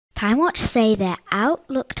TimeWatch say their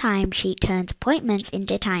Outlook timesheet turns appointments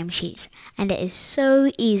into timesheets, and it is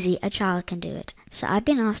so easy a child can do it, so I've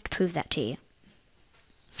been asked to prove that to you.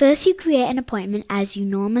 First, you create an appointment as you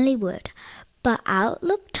normally would, but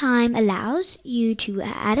OutlookTime allows you to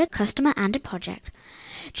add a customer and a project.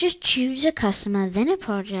 Just choose a customer, then a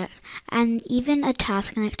project, and even a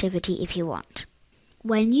task and activity if you want.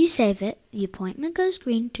 When you save it, the appointment goes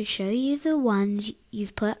green to show you the ones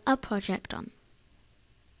you've put a project on.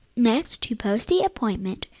 Next, to post the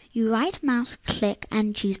appointment, you right mouse click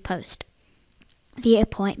and choose Post. The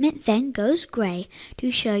appointment then goes grey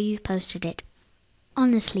to show you've posted it.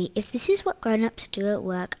 Honestly, if this is what grown-ups do at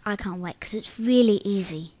work, I can't wait because it's really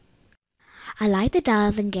easy. I like the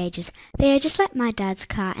dials and gauges. They are just like my dad's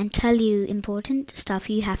car and tell you important stuff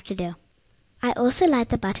you have to do. I also like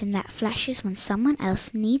the button that flashes when someone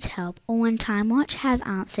else needs help or when TimeWatch has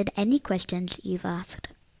answered any questions you've asked.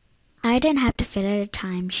 I don't have to fill out a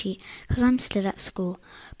timesheet because I'm still at school,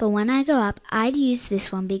 but when I grow up, I'd use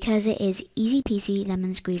this one because it is easy peasy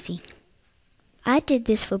lemon squeezy. I did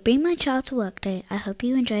this for Bring My Child to Work Day. I hope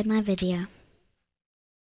you enjoyed my video.